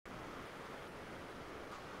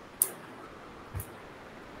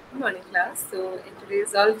morning, class. So, in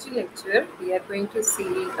today's zoology lecture, we are going to see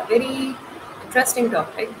a very interesting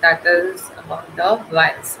topic that is about the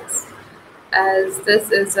viruses. As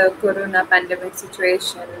this is a corona pandemic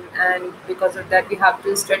situation, and because of that, we have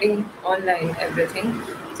to study online everything.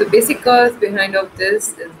 So, basic cause behind of this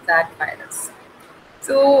is that virus.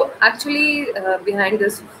 So actually, behind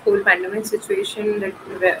this whole pandemic situation,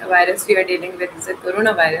 the virus we are dealing with is a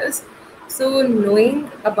coronavirus. So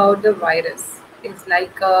knowing about the virus is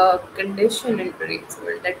like a condition in today's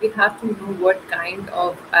world that we have to know what kind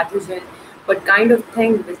of pathogen, what kind of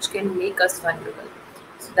thing which can make us vulnerable.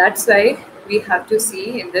 So that's why we have to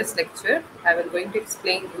see in this lecture. I will going to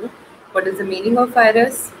explain you what is the meaning of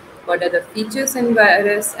virus, what are the features in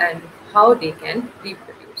virus, and how they can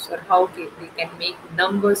reproduce or how they can make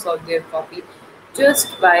numbers of their copy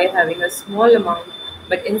just by having a small amount.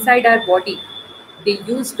 But inside our body, they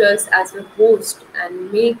used us as a host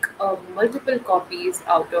and make multiple copies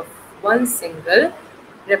out of one single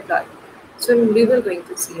reploid. So we were going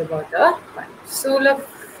to see about the virus. So the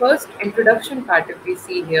first introduction part, if we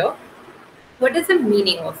see here, what is the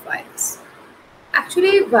meaning of virus?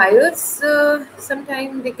 Actually, virus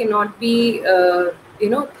sometimes they cannot be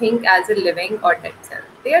think as a living or dead cell.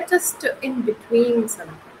 They are just in between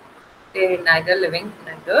something. They're neither living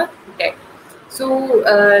neither dead. So,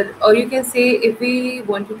 or you can say if we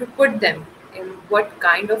wanted to put them in what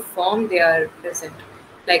kind of form they are present,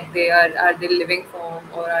 like are they living form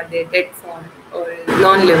or are they dead form or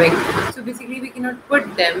non-living. So basically, we cannot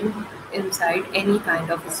put them inside any kind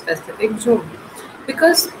of a specific zone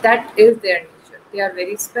because that is their nature. They are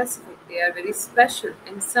very specific. They are very special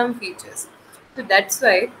in some features. So that's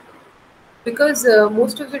why because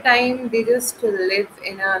most of the time they just live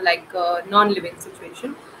in a like a non-living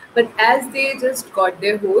situation, but as they just got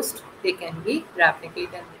their host, they can be replicate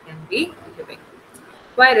and they can be living.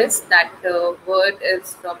 Virus, that word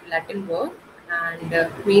is from Latin word,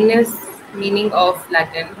 and venus, meaning of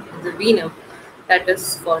Latin is a venum, that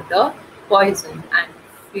is for the poison, and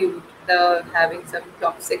fluid, the having some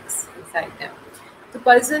toxics inside them. The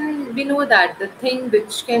poison, we know that the thing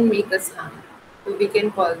which can make us harm, so we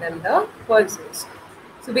can call them the poisons.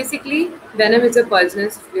 So basically, venom is a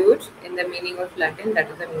poisonous fluid in the meaning of Latin, that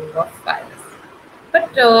is the meaning of virus.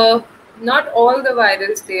 But not all the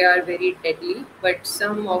virus they are very deadly, but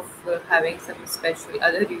some of having some special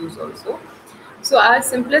other use also. So our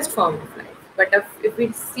simplest form of life. But if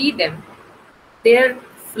we see them, their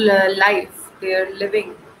life, their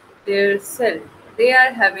living, their self, they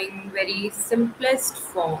are having very simplest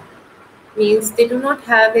form. Means they do not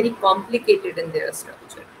have very complicated in their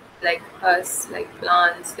structure, like us, like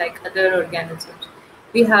plants, like other organisms.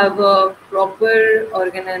 We have a proper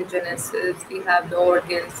organogenesis, we have the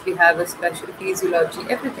organs, we have a special physiology,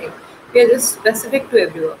 everything. We are just specific to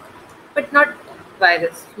everyone, but not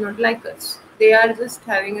virus, not like us. They are just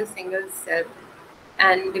having a single cell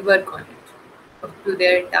and they work on it up to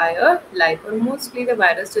their entire life. Or mostly the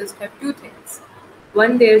virus just have two things.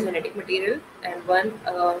 One, their genetic material, and one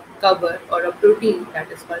cover or a protein that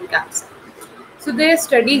is called capsid. So their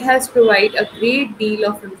study has provided a great deal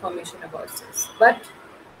of information about this. But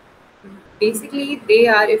basically, they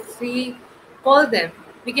are, if we call them,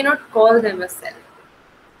 we cannot call them a cell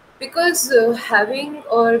because having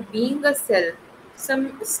or being a cell,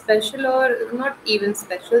 some special or not even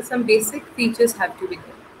special, some basic features have to be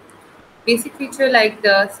there. Basic feature like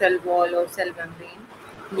the cell wall or cell membrane,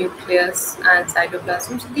 nucleus, and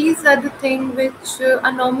cytoplasm. So these are the things which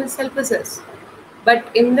a normal cell possess.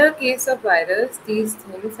 But in the case of virus, these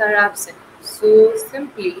things are absent. So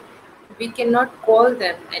simply, we cannot call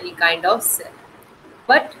them any kind of cell.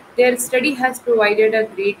 But their study has provided a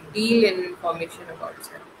great deal in information about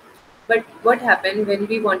cell. But what happened when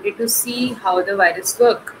we wanted to see how the virus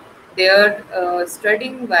work? They are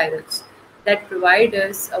studying virus that provide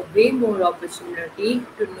us a way more opportunity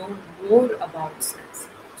to know more about cells.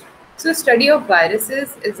 So study of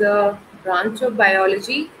viruses is a branch of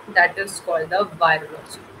biology that is called the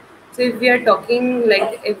virology. So if we are talking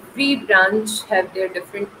like every branch have their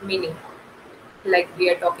different meaning, like we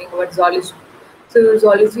are talking about zoology. So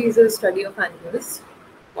zoology is a study of animals,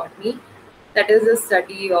 botany, that is a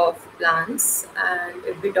study of plants. And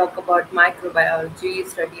if we talk about microbiology,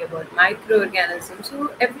 study about microorganisms.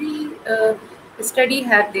 So every study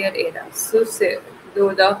have their areas. So say,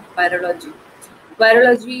 though the virology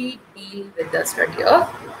deal with the study of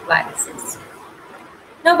viruses.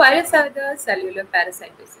 Now, viruses are the cellular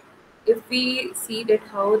parasitism. If we see that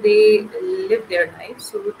how they live their life,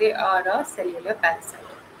 so they are a cellular parasite.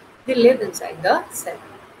 They live inside the cell.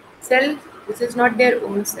 Cell, which is not their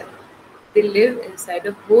own cell. They live inside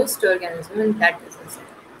a host organism, and that is a cell.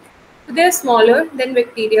 So they are smaller than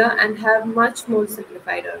bacteria and have much more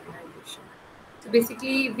simplified organization. So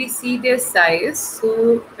basically, we see their size.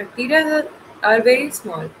 So bacteria are very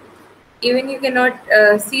small. Even you cannot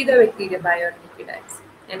see the bacteria by your naked eyes.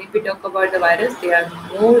 And if we talk about the virus, they are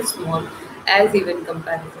more small as even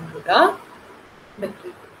comparison to the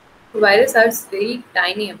bacteria. Viruses are very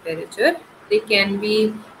tiny aperture. They can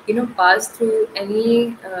be, pass through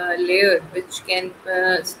any layer which can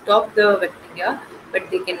stop the bacteria, but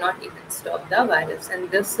they cannot even stop the virus. And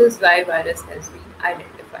this is why virus has been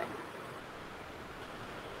identified.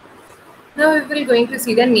 Now we will going to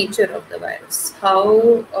see the nature of the virus. How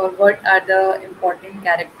or what are the important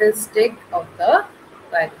characteristics of the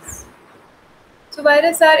virus? So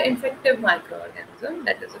viruses are infective microorganisms.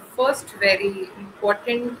 That is the first very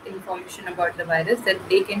important information about the virus, that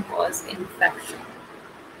they can cause infection.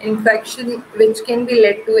 Infection which can be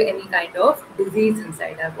led to any kind of disease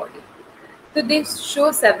inside our body. So they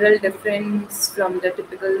show several difference from the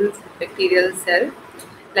typical bacterial cell,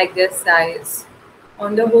 like their size.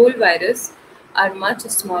 On the whole, virus are much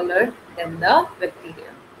smaller than the bacteria.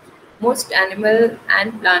 Most animal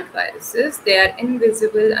and plant viruses, they are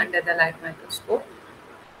invisible under the light microscope,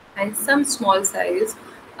 and some small size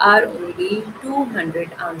are only 200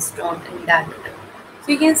 angstrom in diameter.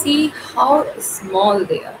 So you can see how small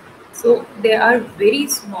they are. So they are very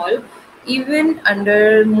small, even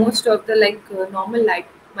under most of the normal light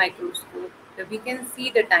microscope. We can see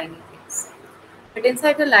the tiny things. But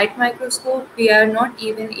inside the light microscope, we are not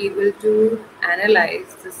even able to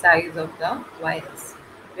analyze the size of the virus,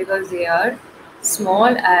 because they are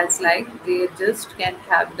small as they just can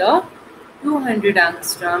have the 200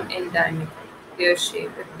 angstrom in diameter. Their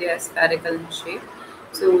shape, if they are spherical in shape.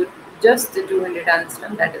 So just the 200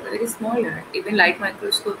 angstrom, that is a very small unit. Even light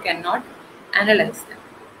microscope cannot analyze them.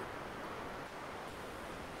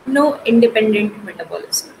 No independent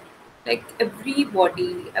metabolism. Like every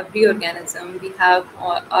body, every organism, we have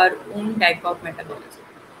our own type of metabolism.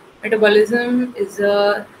 Metabolism is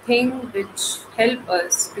a thing which help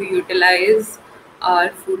us to utilize our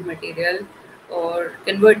food material or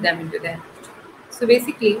convert them into the energy. So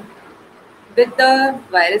basically, with the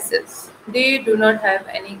viruses, they do not have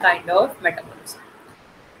any kind of metabolism.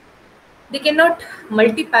 They cannot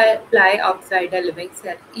multiply outside a living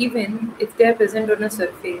cell, even if they are present on a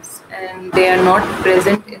surface and they are not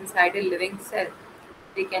present inside a living cell.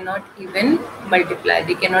 They cannot even multiply,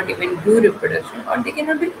 they cannot even do reproduction, or they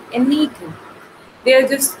cannot do anything. They are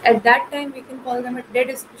just, at that time, we can call them a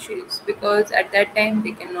dead species, because at that time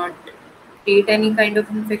they cannot create any kind of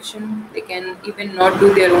infection, they can even not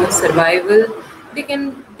do their own survival, they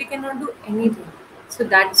cannot do anything. So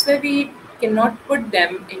that's why we cannot put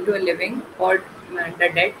them into a living or the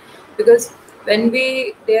dead, because when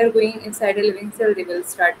they are going inside a living cell, they will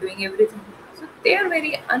start doing everything. So they are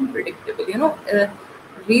very unpredictable.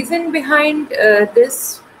 Reason behind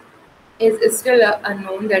this is still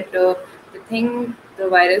unknown, that the thing the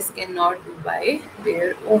virus cannot do by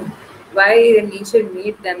their own. Why nature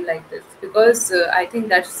made them like this? Because I think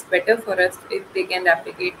that's better for us if they can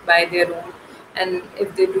replicate by their own, and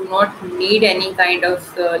if they do not need any kind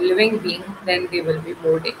of living being, then they will be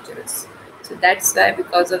more dangerous. So that's why,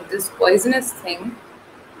 because of this poisonous thing,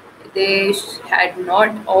 they had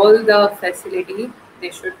not all the facility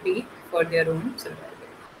they should be for their own survival.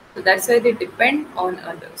 So that's why they depend on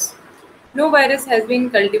others. No virus has been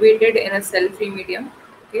cultivated in a cell-free medium.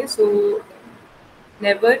 Okay, so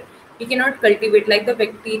never, we cannot cultivate like the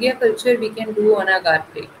bacteria culture we can do on a gar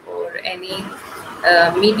plate or any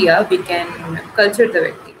media. We can culture the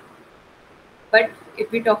bacteria. But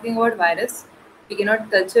if we're talking about virus, we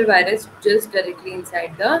cannot culture virus just directly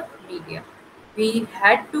inside the media. We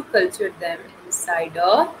had to culture them inside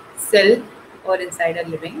a cell or inside a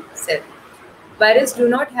living cell. Viruses do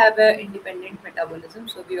not have an independent metabolism,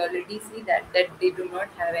 so we already see that they do not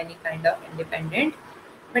have any kind of independent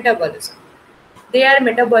metabolism. They are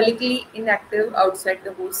metabolically inactive outside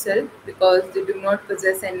the host cell, because they do not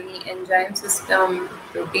possess any enzyme system,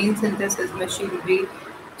 protein synthesis machinery.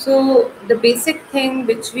 So the basic thing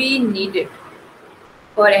which we needed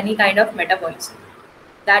for any kind of metabolism,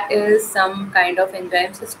 that is some kind of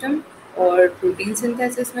enzyme system or protein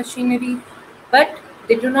synthesis machinery, but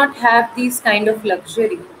they do not have these kind of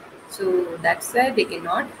luxury. So that's why they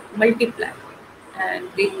cannot multiply, and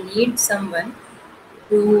they need someone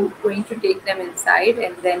who going to take them inside,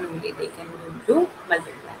 and then only they can going to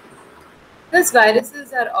multiply. Thus,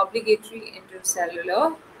 viruses are obligatory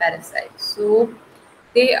intercellular parasites. So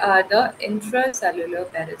they are the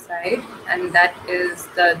intracellular parasite, and that is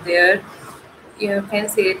their, you can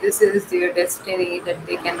say this is their destiny, that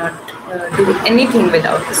they cannot do anything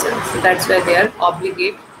without the cells. So that's why they are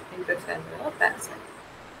obligate intracellular parasite.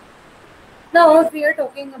 Now, if we are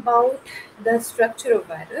talking about the structure of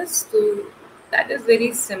virus, so that is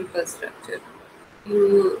very simple structure.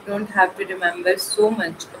 You don't have to remember so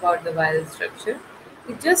much about the viral structure.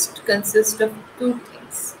 It just consists of two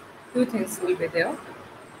things. Two things will be there.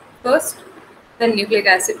 First, the nucleic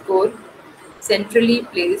acid core, centrally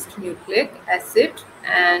placed nucleic acid,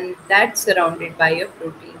 and that's surrounded by a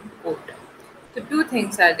protein coat. So two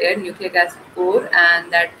things are there, nucleic acid core,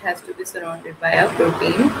 and that has to be surrounded by a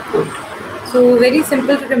protein coat. So very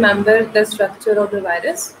simple to remember the structure of the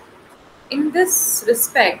virus. In this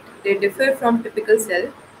respect, they differ from typical cell,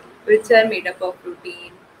 which are made up of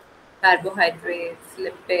protein, carbohydrates,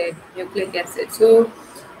 lipid, nucleic acid. So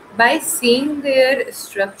by seeing their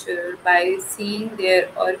structure, by seeing their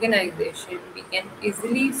organization, we can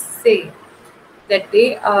easily say that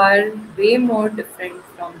they are way more different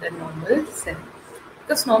from the normal cell.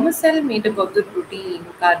 Because normal cell made up of the protein,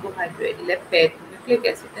 carbohydrate, lipid, nucleic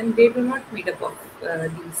acid, and they do not made up of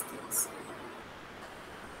these things.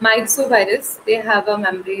 Myxovirus, they have a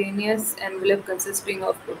membranous envelope consisting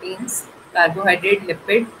of proteins, carbohydrate,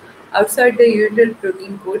 lipid, outside the usual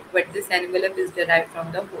protein coat, but this envelope is derived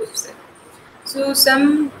from the host cell. So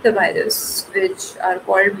some the virus which are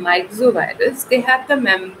called myxovirus, they have the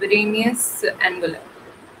membranous envelope.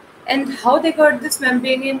 And how they got this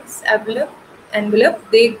membranous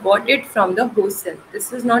envelope? They got it from the host cell.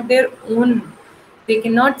 This is not their own. They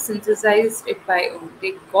cannot synthesize it by own.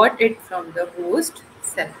 They got it from the host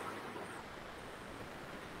cell.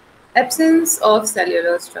 Absence of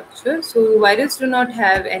cellular structure. So viruses do not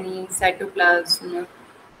have any cytoplasm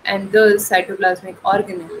and the cytoplasmic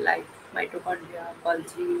organelle like mitochondria,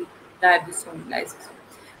 Golgi, ribosome, lysosome.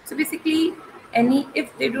 So basically, any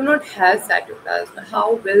if they do not have cytoplasm,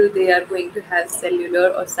 how will they are going to have cellular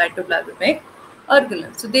or cytoplasmic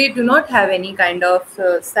organelles? So they do not have any kind of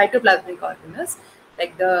cytoplasmic organelles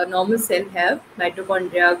like the normal cell have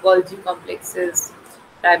mitochondria, Golgi complexes,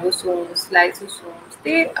 ribosomes, lysosomes.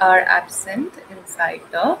 They are absent inside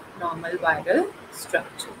the normal viral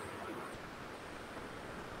structure.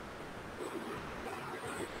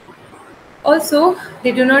 Also,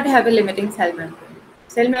 they do not have a limiting cell membrane.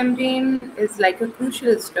 Cell membrane is like a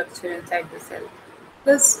crucial structure inside the cell.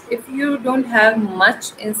 Because if you don't have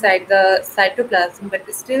much inside the cytoplasm,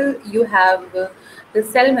 but still you have the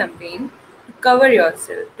cell membrane to cover your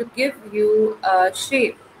cell, to give you a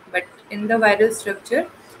shape. But in the viral structure,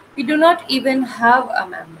 we do not even have a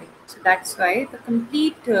membrane. So that's why the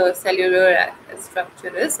complete cellular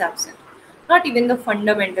structure is absent. Not even the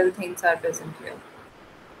fundamental things are present here.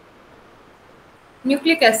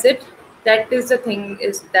 Nucleic acid, that is the thing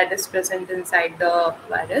is that is present inside the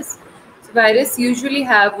virus. So virus usually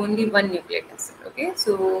have only one nucleic acid. Okay,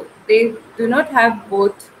 so they do not have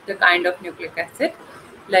both the kind of nucleic acid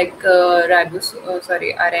like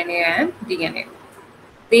RNA and DNA.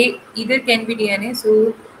 They either can be DNA,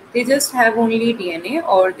 so they just have only DNA,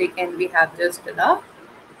 or they can be have just the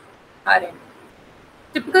RNA.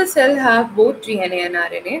 Typical cell have both DNA and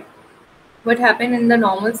RNA. What happened in the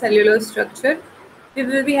normal cellular structure, we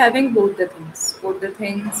will be having both the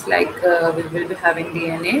things like we will be having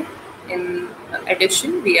DNA. In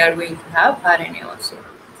addition, we are going to have RNA also.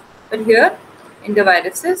 But here in the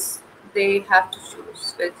viruses, they have to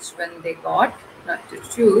choose which one they got. Not to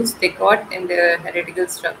choose, they got in the heretical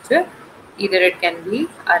structure. Either it can be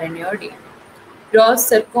RNA or DNA. Ross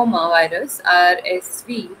sarcoma virus,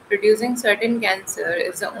 RSV, producing certain cancer,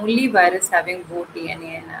 is the only virus having both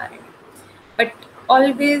DNA and RNA. But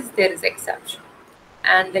always there is exception,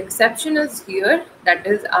 and the exception is here, that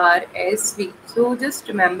is RSV. So just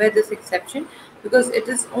remember this exception because it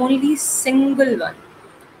is only single one.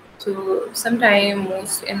 So sometime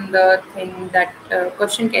most in the thing that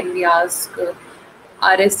question can be asked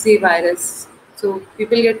RSV virus. So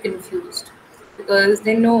people get confused because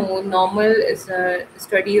they know normal is a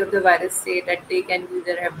study of the virus say that they can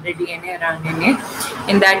either have the DNA or RNA.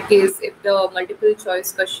 In that case, if the multiple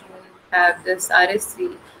choice question have this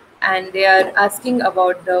RSV and they are asking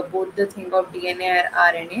about the both the thing of DNA or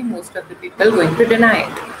RNA, most of the people going to deny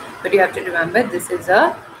it. But you have to remember this is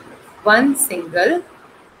a one single.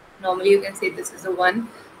 Normally, you can say this is a one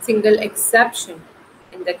single exception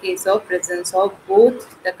in the case of presence of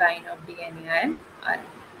both the kind of DNA and RNA.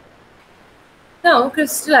 Now,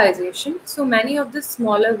 crystallization. So, many of the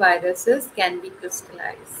smaller viruses can be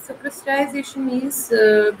crystallized. So, crystallization means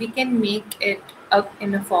we can make it up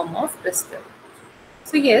in a form of crystal.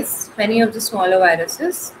 So, yes, many of the smaller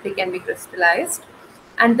viruses, they can be crystallized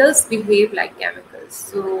and thus behave like chemicals.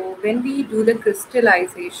 So, when we do the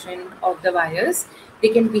crystallization of the virus, they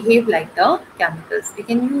can behave like the chemicals. We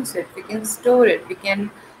can use it, we can store it, we can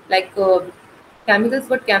Like chemicals,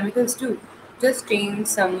 what chemicals do? Just change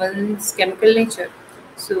someone's chemical nature.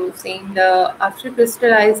 So, saying the after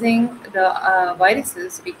crystallizing the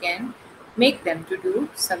viruses, we can make them to do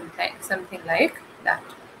something like that.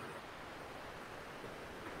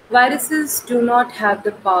 Viruses do not have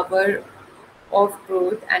the power of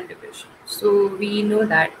growth and division. So we know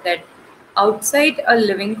that outside a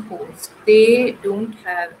living host, they don't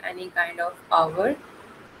have any kind of power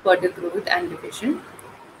for the growth and division.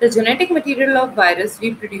 The genetic material of virus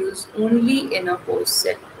we produce only in a host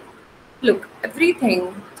cell. Look,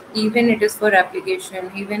 everything, even it is for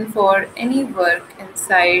application, even for any work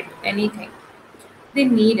inside anything, they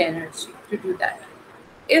need energy to do that.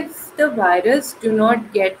 If the virus do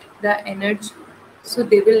not get the energy, so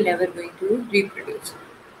they will never going to reproduce.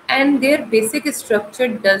 And their basic structure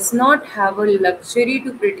does not have a luxury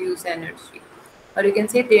to produce energy, or you can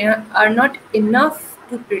say they are not enough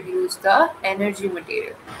to produce the energy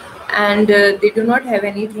material, and they do not have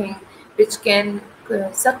anything which can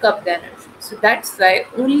suck up the energy. So that's why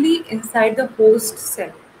only inside the host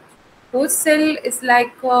cell. Host cell is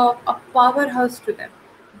like a powerhouse to them.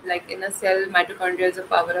 Like in a cell, mitochondria is a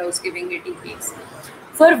powerhouse giving ATPs.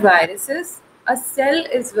 For viruses, a cell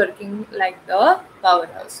is working like the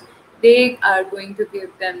powerhouse. They are going to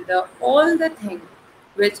give them the all the thing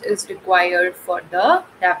which is required for the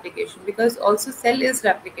replication, because also cell is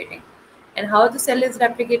replicating. And how the cell is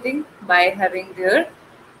replicating? By having their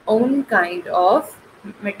own kind of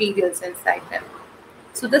materials inside them.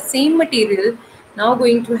 So the same material now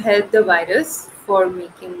going to help the virus for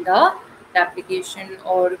making the replication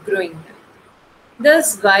or growing them.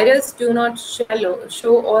 Thus, virus do not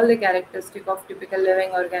show all the characteristic of typical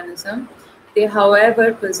living organism. They,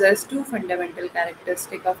 however, possess two fundamental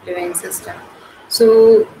characteristic of living system.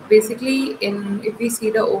 So basically, in if we see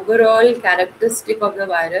the overall characteristic of the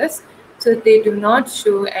virus, so they do not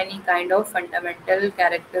show any kind of fundamental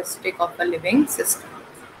characteristic of a living system.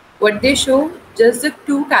 What they show, just the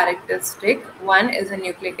two characteristic. One is a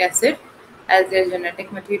nucleic acid as their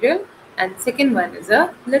genetic material, and second one is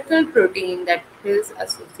a little protein that is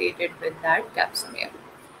associated with that capsomere.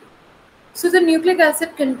 So the nucleic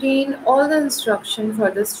acid contain all the instruction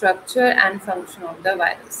for the structure and function of the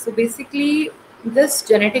virus. So basically, this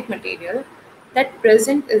genetic material that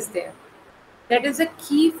present is there. That is a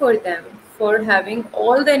key for them for having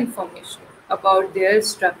all the information about their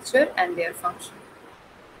structure and their function.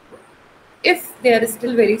 If they are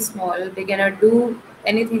still very small, they cannot do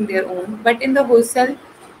anything their own. But in the host cell,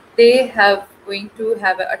 they have going to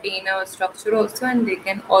have attain a structure also, and they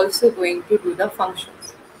can also going to do the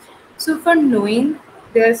functions. So for knowing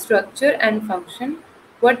their structure and function,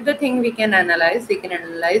 what the thing we can analyze? We can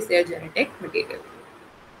analyze their genetic material.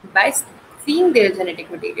 By seeing their genetic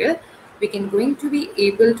material, we can going to be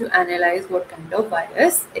able to analyze what kind of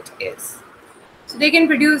virus it is. So they can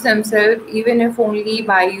produce themselves even if only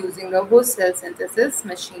by using the host cell synthesis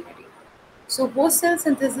machinery. So host cell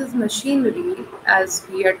synthesis machinery, as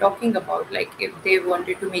we are talking about, like if they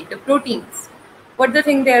wanted to make the proteins, what the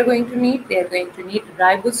thing they are going to need? They are going to need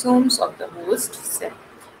ribosomes of the host cell.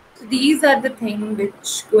 So these are the things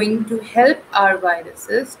which going to help our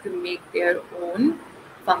viruses to make their own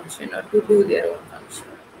function or to do their own function.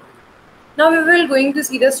 Now we will going to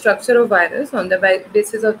see the structure of virus on the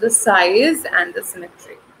basis of the size and the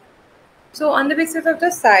symmetry. So on the basis of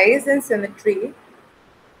the size and symmetry,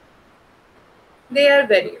 they are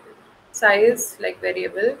variable. Size like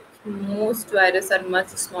variable. Most viruses are much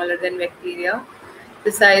smaller than bacteria.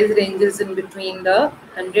 The size ranges in between the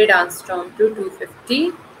 100 angstrom to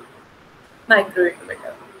 250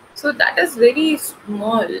 micrometer. So that is very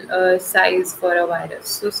small size for a virus.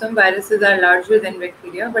 So some viruses are larger than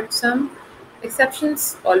bacteria, but some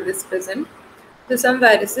exceptions always present. So some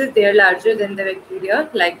viruses, they are larger than the bacteria,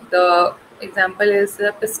 like the example is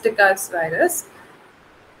the Pisticus virus.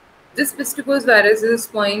 This Pisticus virus is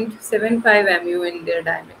 0.75 mu in their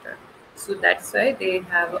diameter. So that's why they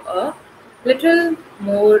have a little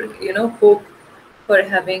more, hope for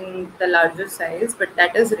having the larger size, but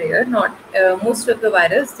that is rare. Not most of the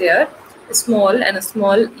virus, they are small and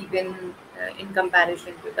small even in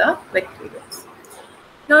comparison to the bacteria.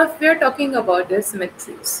 Now, if we are talking about the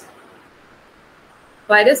symmetries,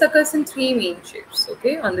 virus occurs in three main shapes,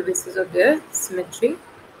 okay, on the basis of their symmetry: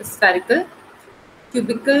 spherical,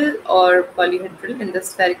 cubical, or polyhedral. In the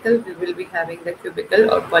spherical, we will be having the cubical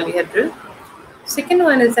or polyhedral. Second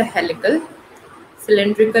one is a helical,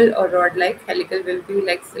 cylindrical or rod-like. Helical will be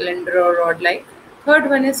like cylinder or rod-like. Third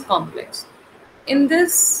one is complex. In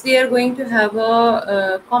this, we are going to have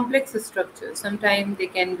a complex structure. Sometimes they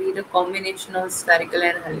can be the combination of spherical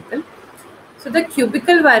and helical. So the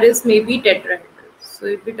cubical virus may be tetrahedral. So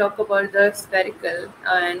if we talk about the spherical,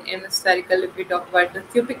 and in the spherical, if we talk about the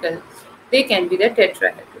cubical, they can be the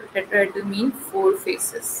tetrahedral. Tetrahedral means four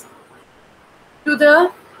faces. To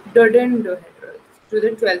the dodecahedral, to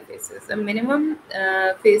the 12 faces. The minimum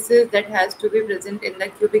faces that has to be present in the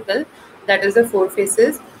cubical, that is the four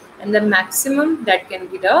faces, and the maximum that can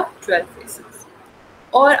be the 12 faces.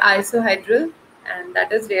 Or isohedral, and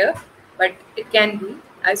that is rare, but it can be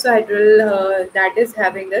isohedral, that is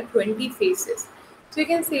having the 20 faces. So you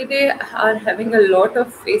can say they are having a lot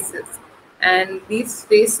of faces, and these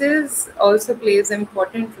faces also plays an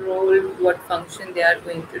important role what function they are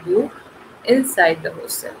going to do inside the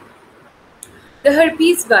host cell. The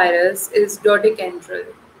herpes virus is dodecahedral.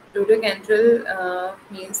 Dodecahedral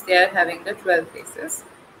means they are having the 12 faces.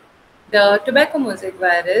 The tobacco mosaic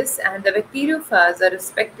virus and the bacteriophage are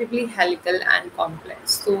respectively helical and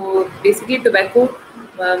complex. So basically tobacco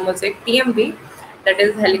mosaic TMV, that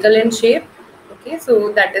is helical in shape. Okay,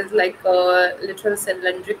 so that is like a literal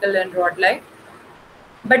cylindrical and rod-like.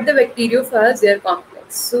 But the bacteriophage, they are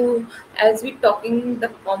complex. So as we talking the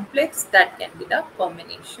complex, that can be the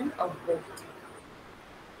combination of both.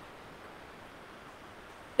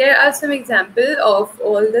 There are some examples of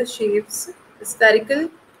all the shapes: spherical,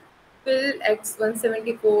 pill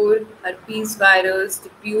X174, herpes virus,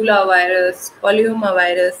 Tipula virus, polyoma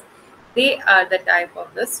virus. They are the type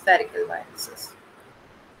of the spherical viruses.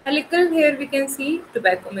 Helical, here we can see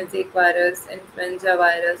tobacco mosaic virus, influenza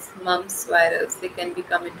virus, mumps virus. They can be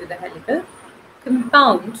come into the helical.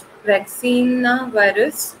 Compound, vaccine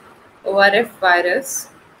virus, ORF virus,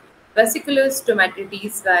 vesicular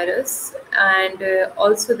stomatitis virus, and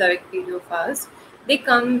also the bacteriophage. They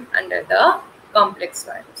come under the complex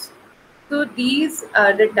virus. So these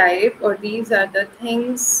are the type, or these are the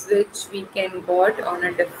things which we can got on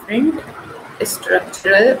a different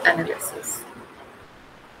structural analysis.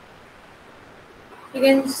 You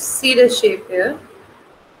can see the shape here.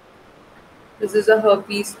 This is a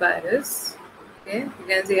herpes virus. Okay, you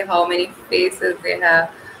can see how many faces they have.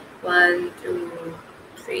 1, 2,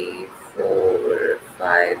 3, 4,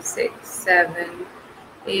 5, 6, 7,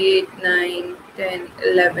 8, 9, 10,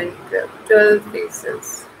 11, 12, 12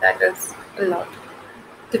 faces. That is a lot.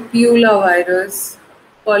 Tipula virus,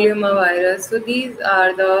 polyoma virus. So these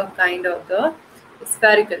are the kind of the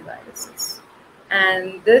spherical viruses.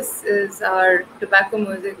 And this is our tobacco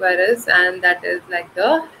mosaic virus, and that is like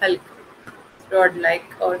the helical, rod-like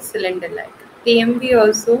or cylinder-like. TMB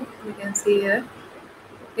also you can see here.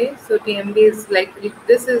 Okay, so TMB is like,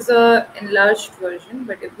 this is a enlarged version,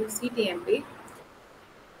 but if you see TMB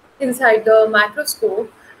inside the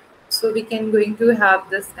microscope, so we can going to have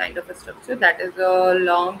this kind of a structure, that is a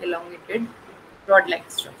long elongated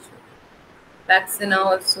rod-like structure. Vaccina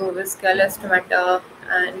also, Viscala stomata,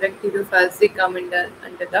 and bacteriophage, they come under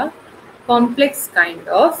the complex kind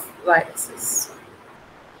of viruses.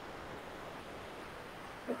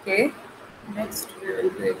 Okay, next we will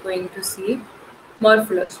be going to see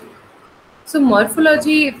morphology. So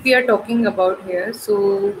morphology, if we are talking about here,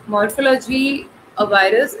 so morphology, a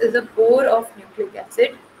virus is a pore of nucleic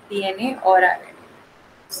acid, DNA or RNA.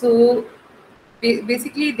 So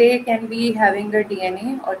basically they can be having the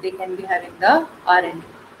DNA or they can be having the RNA.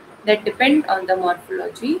 That depend on the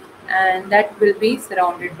morphology, and that will be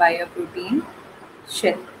surrounded by a protein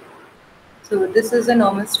shell. So this is a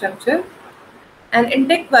normal structure. An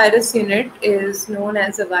intact virus unit is known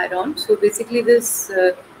as a viron. So basically this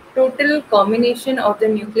total combination of the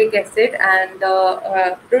nucleic acid and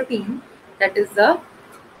the protein, that is the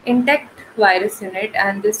intact virus unit,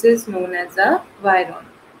 and this is known as a viron.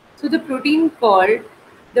 So the protein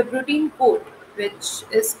coat, which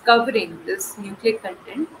is covering this nucleic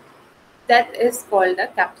content, that is called the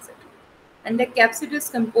capsid. And the capsid is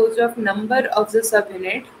composed of number of the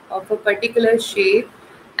subunit of a particular shape,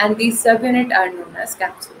 and these subunit are known as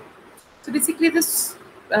capsule. So basically this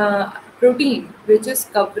protein which is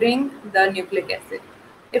covering the nucleic acid,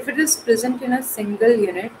 if it is present in a single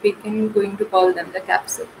unit, we can going to call them the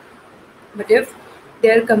capsule. But if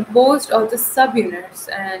they are composed of the subunits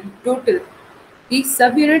and total, these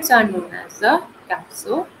subunits are known as the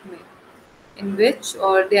capsule, in which,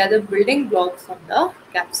 or they are the building blocks of the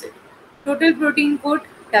capsid. Total protein coat,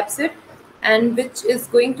 capsid, and which is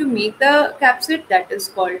going to make the capsid, that is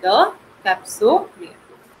called the capsomere.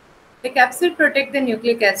 The capsid protect the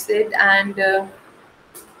nucleic acid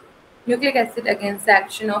against the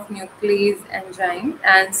action of nuclease enzyme,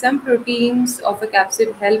 and some proteins of a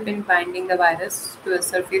capsid help in binding the virus to the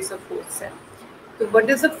surface of host cell. So what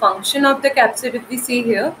is the function of the capsid? If we see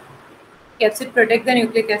here, capsid protect the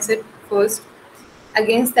nucleic acid first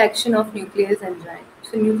against the action of nuclease enzyme.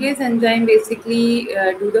 So nuclease enzyme basically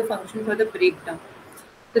do the function for the breakdown.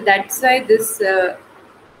 So that's why this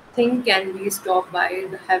thing can be stopped by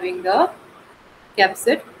having the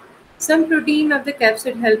capsid. Some protein of the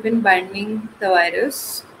capsid help in binding the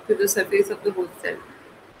virus to the surface of the host cell.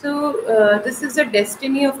 So this is the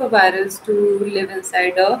destiny of a virus to live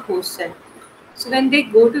inside a host cell. So when they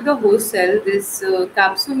go to the host cell, this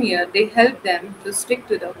capsomere, they help them to stick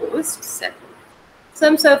to the host cell.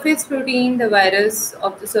 Some surface protein, the virus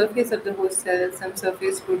of the surface of the host cell, some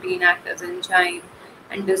surface protein act as enzyme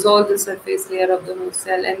and dissolve the surface layer of the host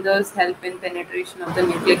cell and thus help in penetration of the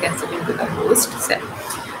nucleic acid into the host cell.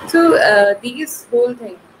 So these whole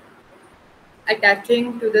thing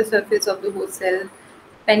attaching to the surface of the host cell,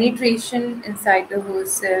 penetration inside the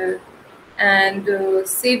host cell, and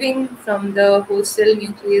saving from the host cell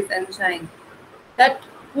nucleus enzyme. That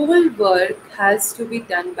whole work has to be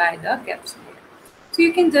done by the capsule. So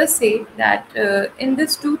you can just say that in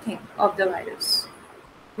this two thing of the virus,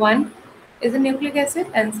 one is a nucleic acid,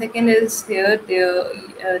 and second is here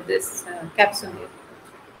this capsule.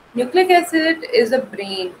 Nucleic acid is a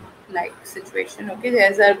brain-like situation. Okay,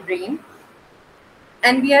 there's our brain,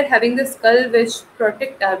 and we are having the skull which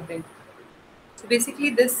protect our brain. So basically,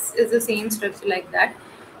 this is the same structure like that.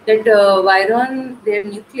 That viron, their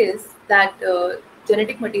nucleus, that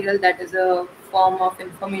genetic material that is a form of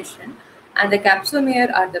information, and the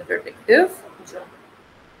capsomere are the protective zone.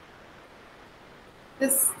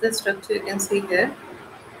 This the structure you can see here.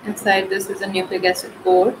 Inside this is a nucleic acid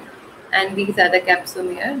core, and these are the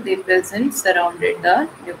capsomere. They present surrounded the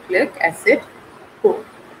nucleic acid core.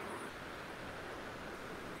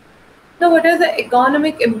 Now, what is the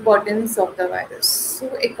economic importance of the virus?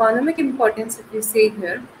 So, economic importance, if we say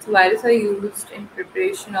here, so viruses are used in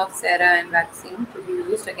preparation of sera and vaccine to be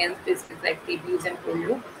used against diseases like TBs and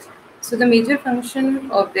polio. So, the major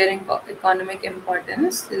function of their economic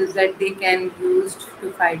importance is that they can be used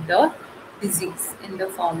to fight the disease in the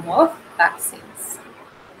form of vaccines.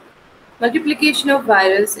 Multiplication of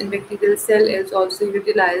virus in bacterial cell is also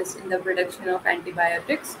utilized in the production of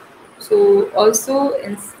antibiotics. So also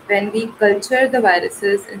when we culture the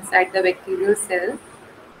viruses inside the bacterial cell,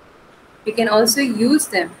 we can also use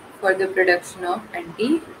them for the production of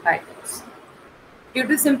antibiotics. Due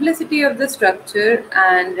to simplicity of the structure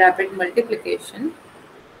and rapid multiplication,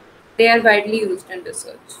 they are widely used in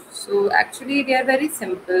research. So actually they are very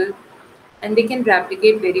simple and they can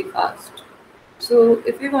replicate very fast. So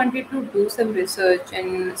if we wanted to do some research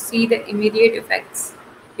and see the immediate effects,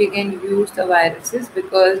 we can use the viruses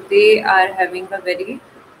because they are having a very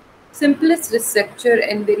simplest structure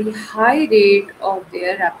and very high rate of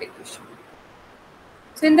their replication.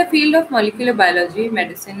 So in the field of molecular biology,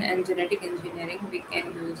 medicine and genetic engineering, we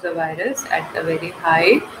can use the virus at a very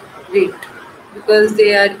high rate because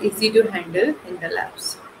they are easy to handle in the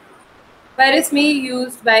labs. Virus may be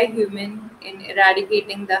used by human in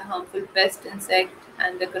eradicating the harmful pest insect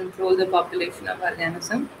and to control the population of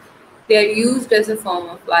organism. They are used as a form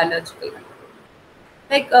of biological control.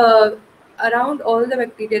 Like around all the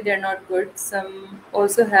bacteria, they are not good. Some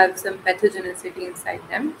also have some pathogenicity inside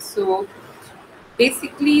them. So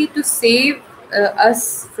basically, to save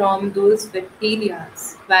us from those bacteria,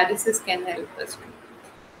 viruses can help us too.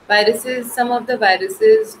 Viruses, some of the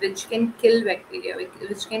viruses which can kill bacteria,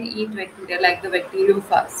 which can eat bacteria, like the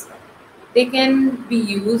bacteriophage, they can be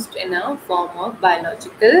used in a form of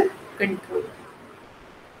biological control.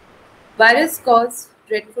 Virus cause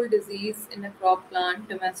dreadful disease in a crop plant,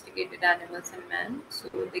 domesticated animals, and man. So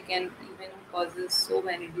they can even causes so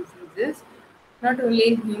many diseases. Not only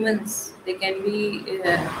in humans, they can be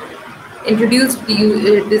introduced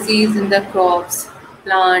disease in the crops,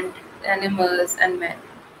 plant, animals, and man.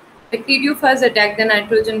 Bacteriophage attack the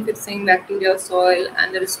nitrogen-fixing bacteria of soil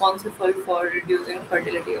and are responsible for reducing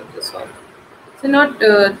fertility of the soil. So, not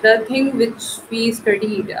the thing which we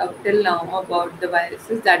studied up till now about the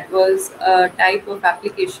viruses, that was a type of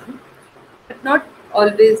application, but not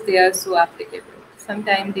always they are so applicable.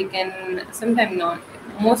 Sometimes they can, sometimes not.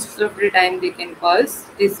 Most of the time they can cause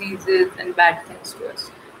diseases and bad things to us.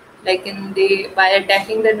 Like in they by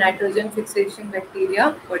attacking the nitrogen fixation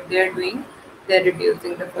bacteria, what they are doing, they are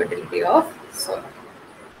reducing the fertility of soil.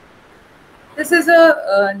 This is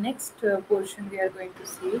a next portion we are going to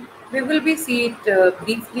see. We will be see it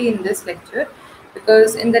briefly in this lecture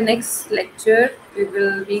because in the next lecture we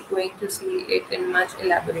will be going to see it in much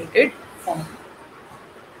elaborated form.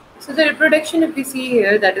 So the reproduction, if we see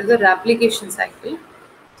here, that is a replication cycle.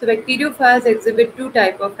 So bacteriophages exhibit two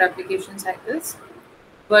type of replication cycles: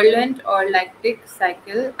 virulent or lactic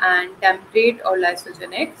cycle and temperate or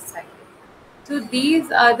lysogenic cycle. So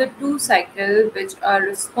these are the two cycles which are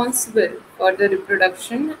responsible for the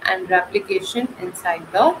reproduction and replication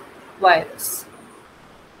inside the virus.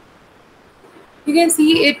 You can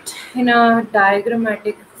see it in a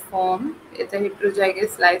diagrammatic form. It's a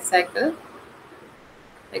heterozygous life cycle.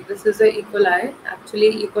 Like this is a E. coli.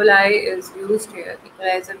 Actually, E. coli is used here. E.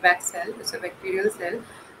 coli is a bac cell, it's a bacterial cell,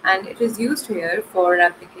 and it is used here for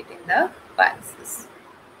replicating the viruses.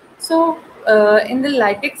 So, in the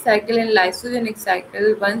lytic cycle and lysogenic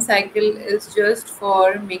cycle, one cycle is just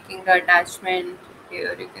for making the attachment.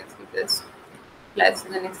 Here you can see this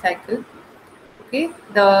lysogenic cycle. Okay,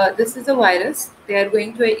 this is a virus. They are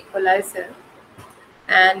going to a E. coli cell,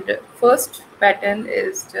 and first pattern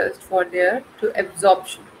is just for their to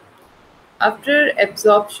absorption. After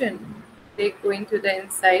absorption, they go into the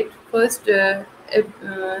inside. First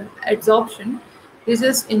absorption, they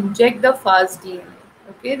just inject the fast DNA.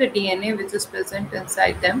 Okay, the DNA which is present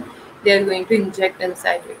inside them, they are going to inject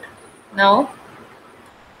inside it. Now,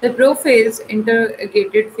 the prophase,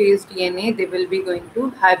 interrogated phase DNA, they will be going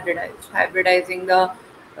to hybridizing the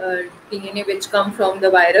DNA which come from the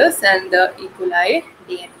virus and the E. coli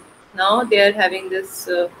DNA. Now they are having this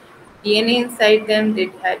DNA inside them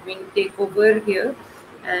that had been take over here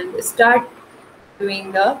and start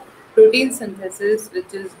doing the protein synthesis,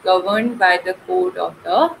 which is governed by the code of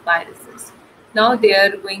the viruses. Now they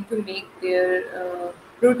are going to make their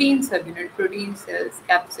protein subunit, protein cells,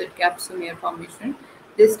 capsid, capsomere formation.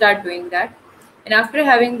 They start doing that, and after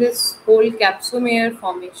having this whole capsomere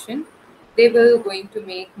formation, they will going to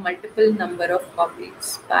make multiple number of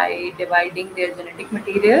copies by dividing their genetic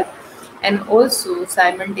material and also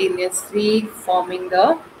simultaneously forming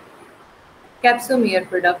the capsomere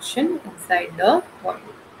production inside the body.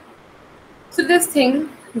 So this thing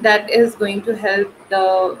that is going to help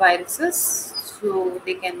the viruses so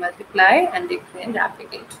they can multiply and they can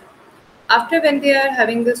replicate. After when they are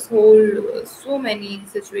having this whole so many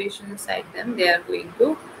situations inside them, they are going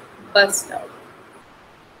to burst out.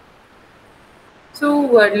 So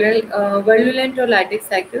virulent or lytic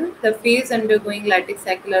cycle, the phase undergoing lytic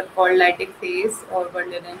cycle are called lytic phase or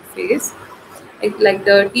virulent phase. Like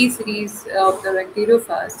the T series of the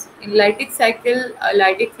bacteriophage. In lytic cycle, a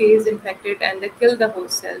lytic phase infected and they kill the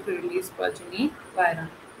host cell to release progeny vira.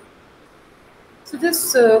 So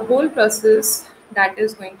this whole process that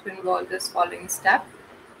is going to involve this following step: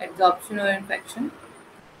 absorption or infection,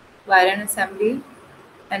 virion assembly,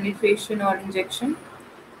 penetration or injection,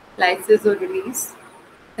 lysis or release,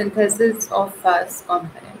 synthesis of fast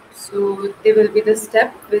component. So they will be the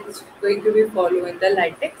step which is going to be followed in the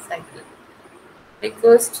lytic cycle. Like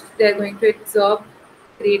first, they are going to absorb,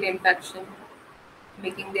 create infection,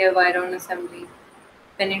 making their virion assembly,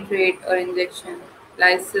 penetrate or injection,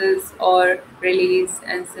 lysis or release,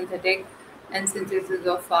 and synthetic and synthesis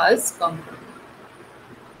of fast compound.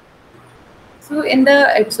 So in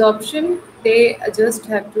the absorption, they just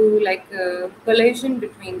have to like collision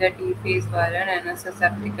between the T phase virion and a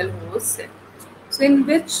susceptible host cell. So in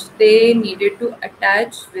which they needed to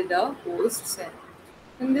attach with a host cell.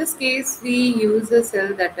 In this case, we use a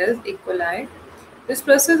cell that is E. coli. This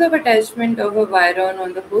process of attachment of a virion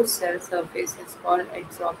on the host cell surface is called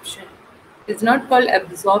adsorption. It's not called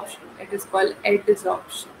absorption, it is called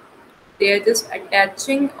adsorption. They are just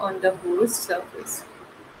attaching on the host surface.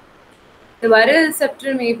 The viral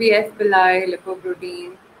receptor may be F. pili,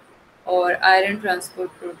 lipoprotein, or iron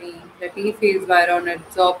transport protein. The T phase virion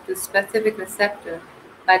adsorbs the specific receptor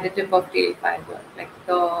by the tip of tail fiber, like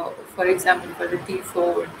for example, for the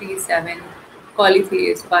T4, T7,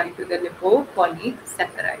 polyphase bind to the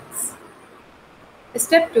lipopolysaccharides.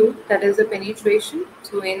 Step 2, that is the penetration.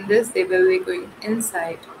 So in this, they will be going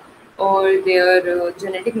inside, or their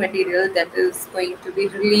genetic material that is going to be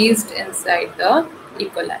released inside the E.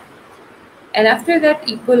 coli. And after that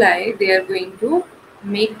E. coli, they are going to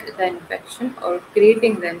make the infection or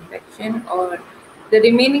creating the infection or the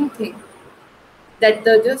remaining thing that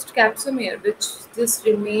the just capsomere which just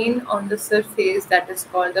remain on the surface, that is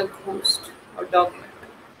called the ghost or dogma.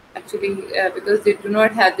 Actually, because they do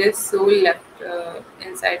not have their soul left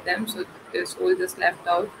inside them, so their soul just left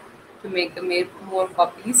out to make the more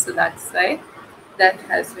copies. So that's why that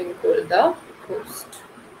has been called the ghost.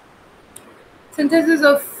 Synthesis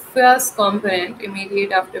of fast component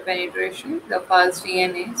immediate after penetration. The fast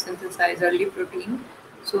DNA synthesize early protein.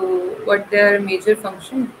 So what their major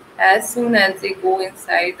function? As soon as they go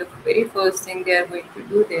inside, the very first thing they are going to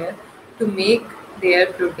do there to make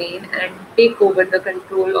their protein and take over the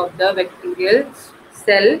control of the bacterial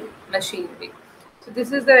cell machinery. So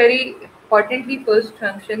this is the very importantly first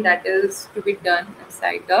function that is to be done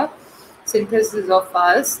inside the synthesis of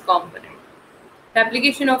fast component.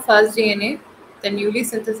 Replication of fast DNA, the newly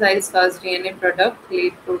synthesized fast DNA product,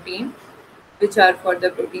 late protein, which are for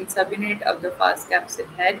the protein subunit of the fast capsid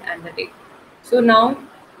head and the tail. So now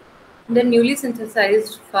The newly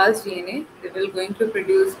synthesized fast DNA, they will going to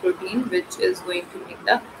produce protein which is going to make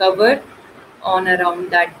the cover on around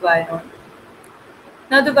that viron.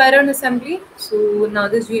 Now the viron assembly, so now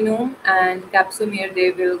the genome and capsomere,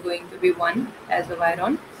 they will going to be one as a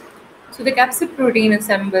viron. So the capsid protein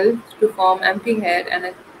assembles to form empty hair and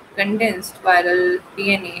a condensed viral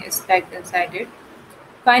DNA is packed inside it.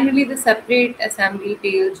 Finally, the separate assembly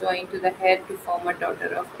tail join to the head to form a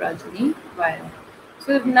daughter of progeny viron.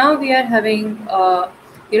 So now we are having,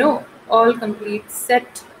 all complete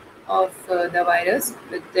set of the virus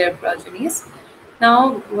with their progenies.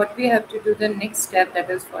 Now, what we have to do the next step, that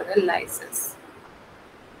is for the lysis.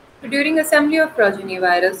 So during assembly of progeny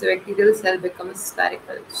virus, the bacterial cell becomes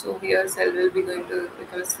spherical. So here cell will be going to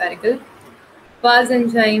become spherical. Fast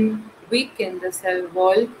enzyme weaken the cell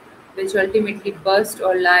wall, which ultimately burst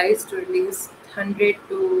or lyse to release 100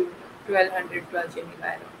 to 1200 progeny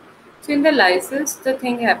virus. So in the lysis, the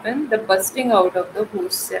thing happened, the busting out of the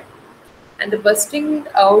host cell. And the busting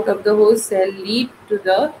out of the host cell lead to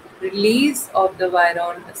the release of the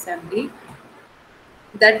viron assembly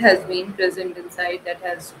that has been present inside, that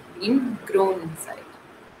has been grown inside.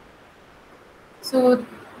 So,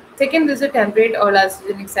 second is a temperate or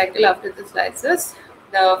lysogenic cycle after the lysis.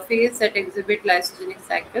 The phase that exhibit lysogenic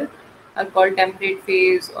cycle are called temperate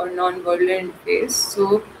phase or non-virulent phase.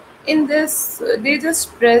 So, in this, they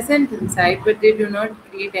just present inside, but they do not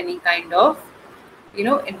create any kind of,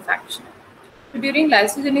 infection. So during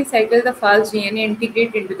lysogenic cycle, the fast DNA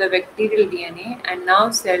integrate into the bacterial DNA and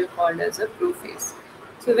now cell called as a prophase.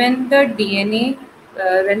 So when the DNA,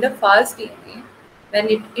 when the fast DNA, when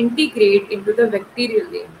it integrate into the bacterial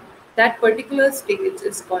DNA, that particular stage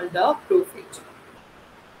is called the prophage.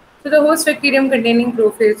 So the host bacterium containing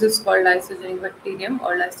prophase is called lysogenic bacterium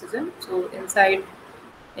or lysogen. So inside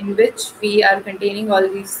in which we are containing all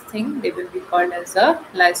these things, they will be called as a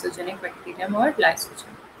lysogenic bacterium or lysogen.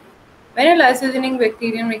 When a lysogenic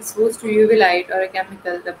bacterium exposed to UV light or a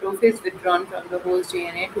chemical, the prophase withdrawn from the host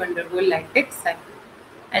DNA to undergo lytic cycle,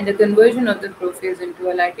 and the conversion of the prophase into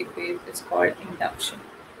a lytic phase is called induction.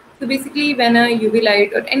 So basically, when a UV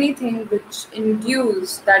light or anything which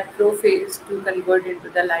induce that prophase to convert into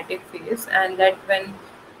the lytic phase, and that when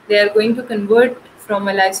they are going to convert from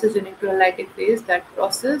a lysogenic to a lytic phase, that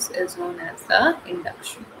process is known as the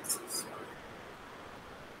induction process.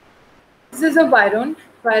 This is a viron.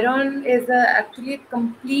 Viron is actually a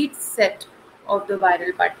complete set of the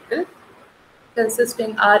viral particle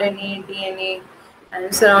consisting RNA, DNA,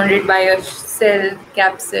 and surrounded by a cell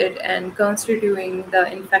capsid and constituting the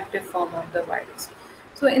infective form of the virus.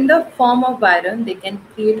 So in the form of viron, they can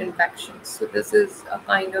create infections. So this is a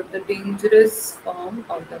kind of the dangerous form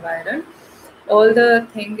of the viron. All the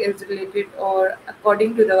thing is related or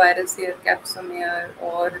according to the virus, their capsomere,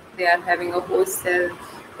 or they are having a host cell,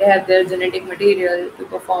 they have their genetic material to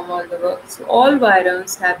perform all the work. So all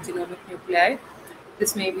virons have genomic nuclei.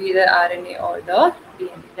 This may be the RNA or the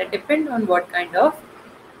DNA. That depend on what kind of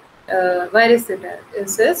virus it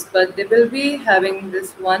is, but they will be having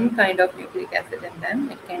this one kind of nucleic acid in them.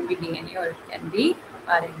 It can be DNA or it can be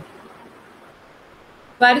RNA.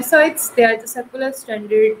 Virusoids, they are the circular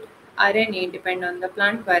stranded RNA depend on the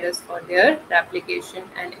plant virus for their replication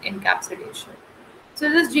and encapsulation. So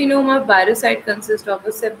this genome of virusoid consists of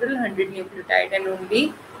several hundred nucleotide and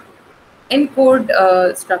only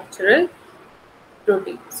encode structural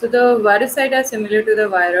protein. So the virusoid are similar to the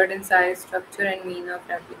viroid in size, structure, and mean of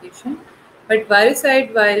replication. But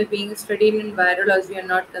virusoid, while being studied in virology, are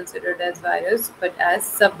not considered as virus but as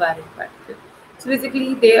subviral particle. So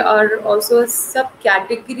basically, they are also a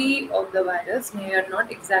subcategory of the virus. They are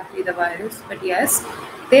not exactly the virus, but yes,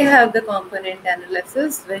 they have the component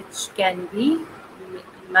analysis which can be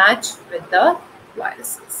matched with the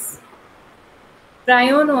viruses.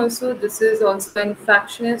 Prion also, this is also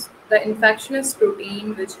the infectious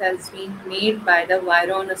protein which has been made by the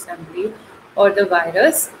viron assembly or the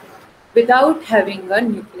virus without having a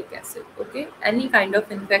nucleic acid. Okay, any kind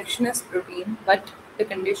of infectious protein, but the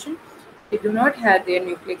condition they do not have their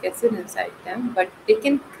nucleic acid inside them, but they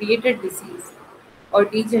can create a disease or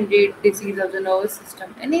degenerate disease of the nervous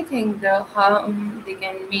system. Anything the harm they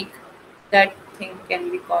can make, that thing can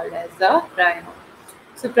be called as the prion.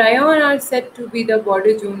 So prion are said to be the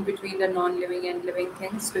border zone between the non-living and living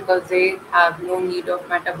things because they have no need of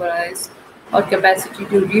metabolize or capacity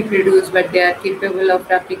to reproduce, but they are capable of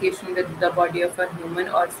replication with the body of a human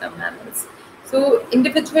or some mammals. So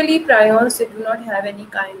individually, prions they do not have any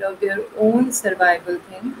kind of their own survival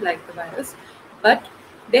thing like the virus, but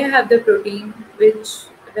they have the protein which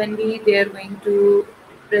when they are going to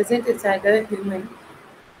present inside the human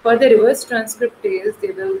for the reverse transcriptase,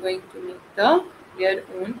 they will going to make the their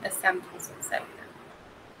own assemblies inside them.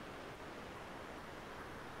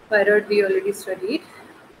 Thyroid we already studied.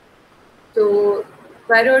 So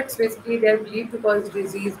thyroids basically they're believed to cause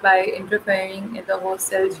disease by interfering in the host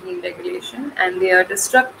cell gene regulation, and they are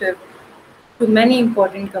destructive to many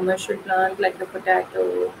important commercial plants like the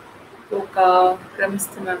potato, coca,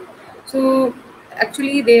 chrysanthemum. So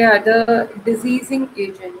actually they are the diseasing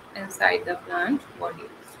agent inside the plant body.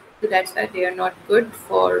 So that's why they are not good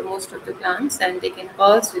for most of the plants and they can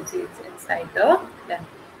cause disease inside the plant.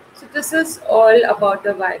 So this is all about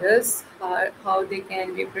the virus, how they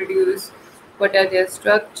can reproduce, what are their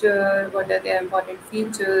structure, what are their important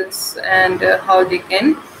features, and how they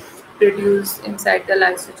can produce inside the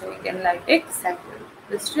lysogenic and lytic cycle.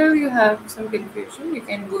 But still you have some confusion, you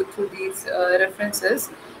can go through these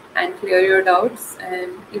references and clear your doubts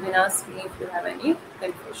and even ask me if you have any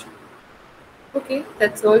confusion. Okay,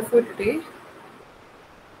 that's all for today.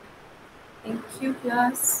 Thank you,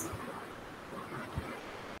 class.